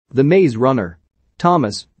The Maze Runner.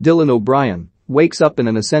 Thomas, DylanOBrien, wakes up in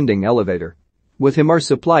an ascending elevator. With him are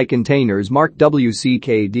supply containers marked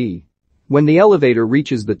WCKD. When the elevator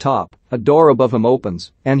reaches the top, a door above him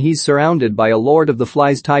opens, and he's surrounded by a Lord of the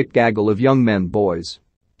Flies-type gaggle of young men boys.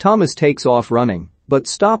 Thomas takes off running, but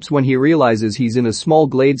stops when he realizes he's in a small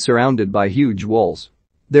glade surrounded by huge walls.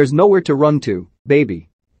 There's nowhere to run to, baby.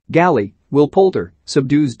 Gally, Will Poulter,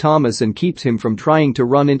 subdues Thomas and keeps him from trying to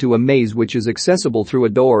run into a maze which is accessible through a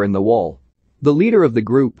door in the wall. The leader of the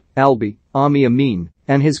group, Ameen,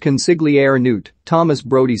 and his consigliere Newt, Thomas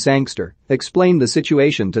Brodie-Sangster, explain the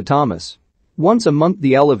situation to Thomas. Once a month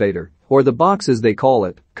the elevator, or the box as they call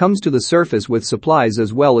it, comes to the surface with supplies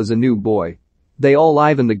as well as a new boy. They all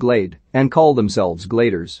live in the glade and call themselves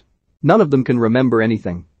gladers. None of them can remember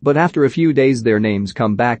anything, but after a few days their names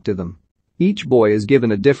come back to them. Each boy is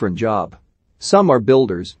given a different job. Some are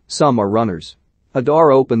builders, some are runners. A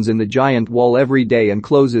door opens in the giant wall every day and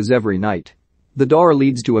closes every night. The door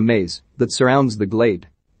leads to a maze that surrounds the glade.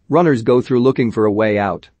 Runners go through looking for a way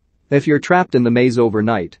out. If you're trapped in the maze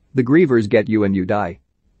overnight, the grievers get you and you die.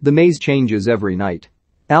 The maze changes every night.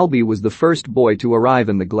 Albie was the first boy to arrive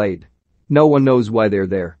in the glade. No one knows why they're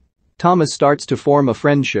there. Thomas starts to form a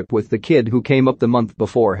friendship with the kid who came up the month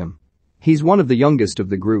before him. He's one of the youngest of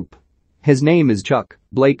the group. His name is Chuck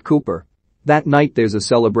Blake Cooper. That night there's a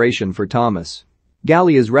celebration for Thomas.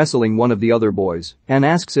 Gally is wrestling one of the other boys and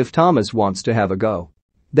asks if Thomas wants to have a go.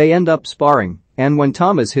 They end up sparring, and when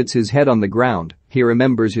Thomas hits his head on the ground, he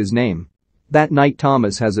remembers his name. That night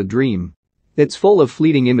Thomas has a dream. It's full of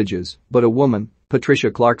fleeting images, but a woman,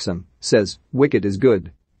 Patricia Clarkson, says, "Wicked is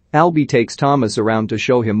good." Albie takes Thomas around to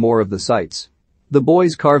show him more of the sights. The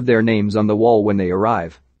boys carve their names on the wall when they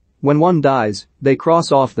arrive. When one dies, they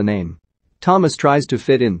cross off the name. Thomas tries to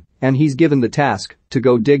fit in, and he's given the task to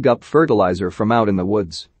go dig up fertilizer from out in the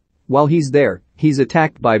woods. While he's there, he's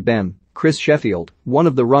attacked by Chris Sheffield, one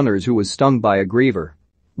of the runners who was stung by a griever.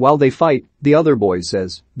 While they fight, the other boy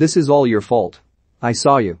says, "This is all your fault. I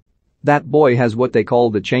saw you." That boy has what they call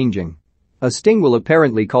the changing. A sting will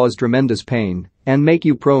apparently cause tremendous pain and make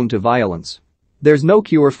you prone to violence. There's no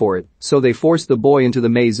cure for it, so they force the boy into the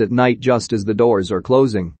maze at night just as the doors are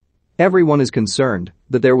closing. Everyone is concerned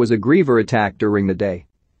that there was a griever attack during the day.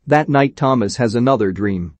 That night Thomas has another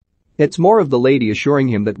dream. It's more of the lady assuring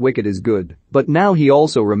him that wicked is good, but now he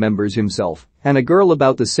also remembers himself and a girl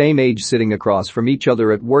about the same age sitting across from each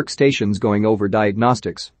other at workstations going over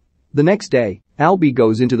diagnostics. The next day, Albie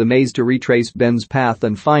goes into the maze to retrace Ben's path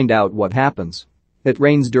and find out what happens. It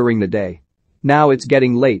rains during the day. Now it's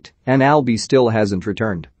getting late, and Albie still hasn't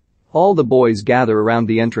returned. All the boys gather around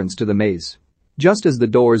the entrance to the maze. Just as the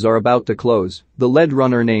doors are about to close, the lead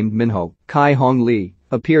runner named Minho, Kai-Hong Lee,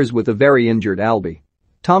 appears with a very injured Albie.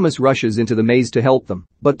 Thomas rushes into the maze to help them,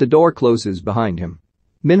 but the door closes behind him.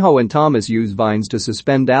 Minho and Thomas use vines to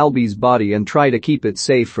suspend Albie's body and try to keep it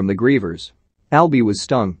safe from the grievers. Albie was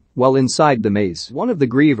stung while inside the maze. One of the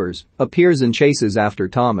grievers appears and chases after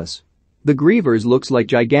Thomas. The grievers looks like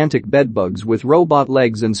gigantic bedbugs with robot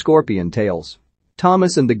legs and scorpion tails.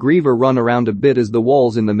 Thomas and the griever run around a bit as the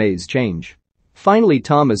walls in the maze change. Finally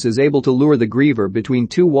Thomas is able to lure the griever between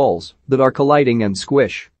two walls that are colliding and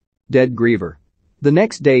squish. Dead griever. The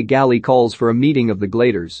next day Gally calls for a meeting of the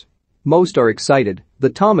gladers. Most are excited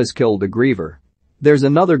that Thomas killed the griever. There's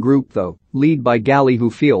another group though, led by Gally, who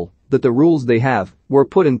feel that the rules they have were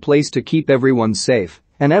put in place to keep everyone safe,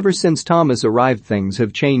 and ever since Thomas arrived things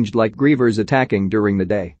have changed, like grievers attacking during the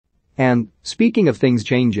day. And, speaking of things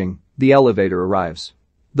changing, the elevator arrives.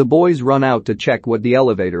 The boys run out to check what the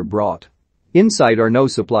elevator brought. Inside are no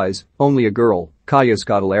supplies, only a girl,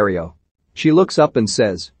 Scodelario. She looks up and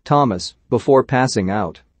says, "Thomas," before passing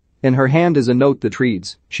out. In her hand is a note that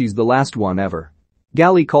reads, "She's the last one ever."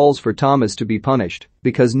 Gally calls for Thomas to be punished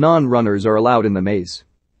because non-runners are allowed in the maze.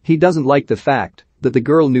 He doesn't like the fact that the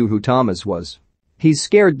girl knew who Thomas was. He's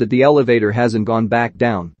scared that the elevator hasn't gone back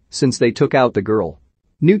down since they took out the girl.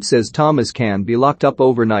 Newt says Thomas can be locked up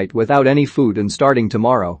overnight without any food, and starting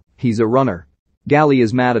tomorrow, he's a runner. Gally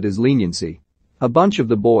is mad at his leniency. A bunch of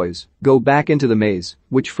the boys go back into the maze,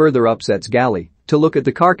 which further upsets Gally, to look at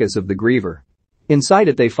the carcass of the griever. Inside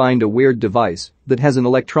it they find a weird device that has an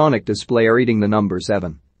electronic display reading the number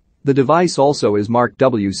 7. The device also is marked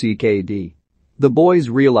WCKD. The boys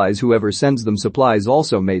realize whoever sends them supplies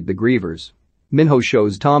also made the grievers. Minho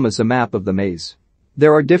shows Thomas a map of the maze.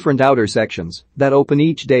 There are different outer sections that open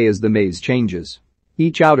each day as the maze changes.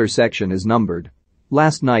 Each outer section is numbered.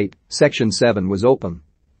 Last night, section 7 was open.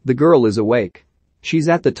 The girl is awake. She's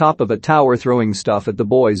at the top of a tower throwing stuff at the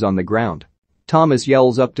boys on the ground. Thomas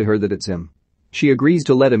yells up to her that it's him. She agrees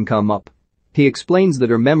to let him come up. He explains that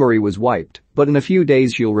her memory was wiped, but in a few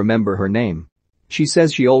days she'll remember her name. She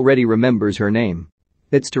says she already remembers her name.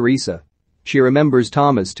 It's Teresa. She remembers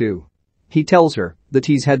Thomas too. He tells her that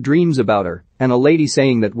he's had dreams about her and a lady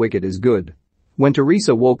saying that Wicket is good. When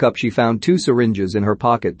Teresa woke up she found 2 syringes in her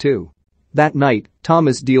pocket too. That night,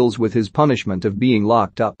 Thomas deals with his punishment of being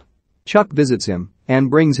locked up. Chuck visits him and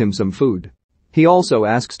brings him some food. He also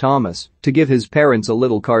asks Thomas to give his parents a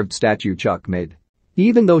little carved statue Chuck made.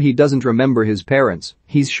 Even though he doesn't remember his parents,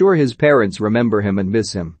 he's sure his parents remember him and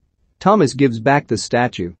miss him. Thomas gives back the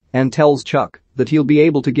statue and tells Chuck that he'll be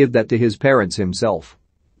able to give that to his parents himself.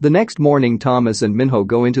 The next morning Thomas and Minho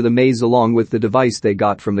go into the maze along with the device they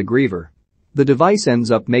got from the griever. The device ends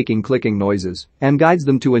up making clicking noises and guides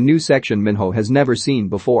them to a new section Minho has never seen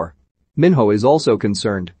before. Minho is also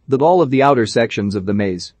concerned that all of the outer sections of the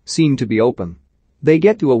maze seem to be open. They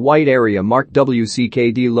get to a white area marked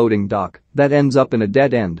WCKD loading dock that ends up in a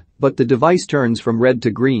dead end, but the device turns from red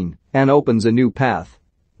to green and opens a new path.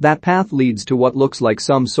 That path leads to what looks like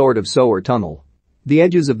some sort of sewer tunnel. The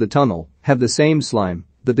edges of the tunnel have the same slime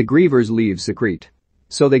that the griever's leaves secrete.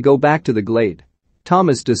 So they go back to the glade.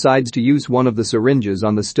 Thomas decides to use one of the syringes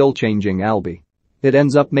on the still-changing Albie. It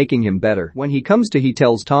ends up making him better. When he comes to he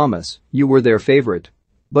tells Thomas, "You were their favorite."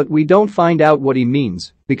 But we don't find out what he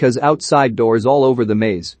means because outside doors all over the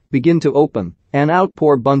maze begin to open and out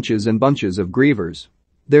pour bunches and bunches of grievers.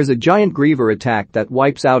 There's a giant griever attack that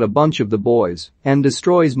wipes out a bunch of the boys and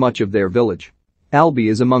destroys much of their village. Albie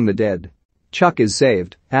is among the dead. Chuck is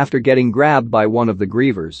saved after getting grabbed by one of the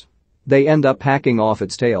grievers. They end up hacking off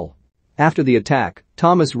its tail. After the attack,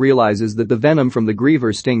 Thomas realizes that the venom from the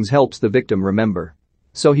griever stings helps the victim remember.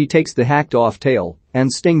 So he takes the hacked-off tail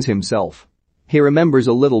and stings himself. He remembers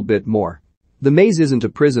a little bit more. The maze isn't a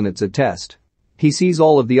prison, it's a test. He sees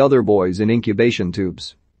all of the other boys in incubation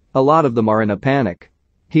tubes. A lot of them are in a panic.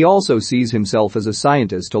 He also sees himself as a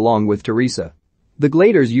scientist along with Teresa. The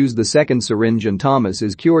Gladers use the second syringe and Thomas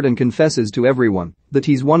is cured and confesses to everyone that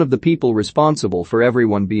he's one of the people responsible for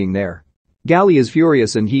everyone being there. Gally is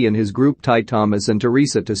furious and he and his group tie Thomas and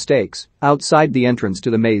Teresa to stakes outside the entrance to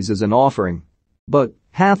the maze as an offering. But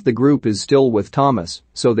half the group is still with Thomas,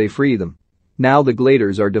 so they free them. Now the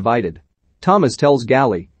Gladers are divided. Thomas tells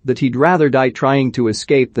Gally that he'd rather die trying to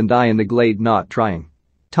escape than die in the glade not trying.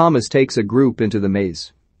 Thomas takes a group into the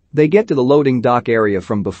maze. They get to the loading dock area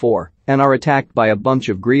from before and are attacked by a bunch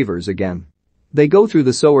of grievers again. They go through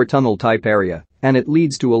the sewer tunnel type area and it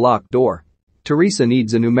leads to a locked door. Teresa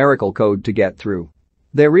needs a numerical code to get through.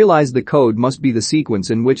 They realize the code must be the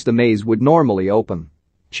sequence in which the maze would normally open.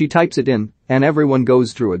 She types it in and everyone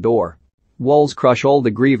goes through a door. Walls crush all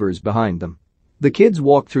the grievers behind them. The kids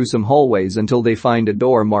walk through some hallways until they find a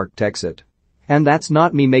door marked exit. And that's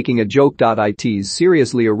not me making a joke. It's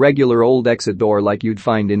seriously a regular old exit door like you'd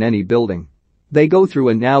find in any building. They go through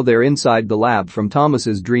and now they're inside the lab from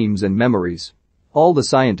Thomas's dreams and memories. All the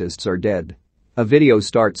scientists are dead. A video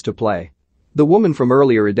starts to play. The woman from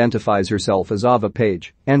earlier identifies herself as Ava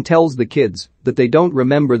Page and tells the kids that they don't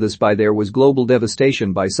remember the spy. There was global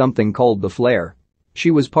devastation by something called the flare. She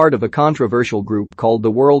was part of a controversial group called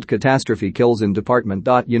the World Catastrophe Kills in Department.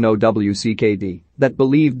 WCKD that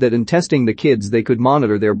believed that in testing the kids they could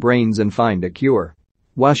monitor their brains and find a cure.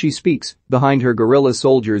 While she speaks, behind her guerrilla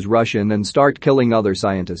soldiers rush in and start killing other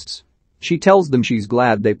scientists. She tells them she's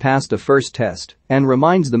glad they passed a first test and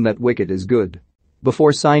reminds them that Wicket is good.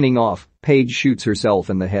 Before signing off, Paige shoots herself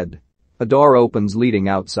in the head. A door opens leading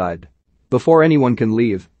outside. Before anyone can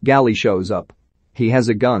leave, Gally shows up. He has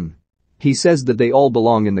a gun. He says that they all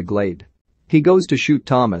belong in the glade. He goes to shoot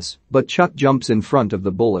Thomas, but Chuck jumps in front of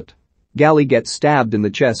the bullet. Gally gets stabbed in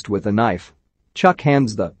the chest with a knife. Chuck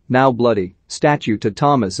hands the, now bloody, statue to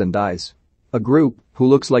Thomas and dies. A group, who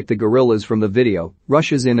looks like the gorillas from the video,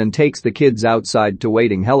 rushes in and takes the kids outside to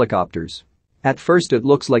waiting helicopters. At first it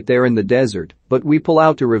looks like they're in the desert, but we pull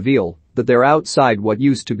out to reveal that they're outside what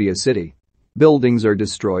used to be a city. Buildings are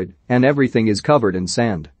destroyed, and everything is covered in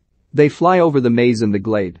sand. They fly over the maze in the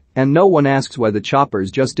glade, and no one asks why the choppers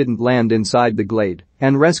just didn't land inside the glade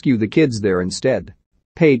and rescue the kids there instead.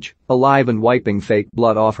 Paige, alive and wiping fake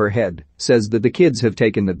blood off her head, says that the kids have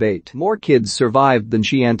taken the bait. More kids survived than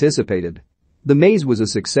she anticipated. The maze was a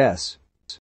success.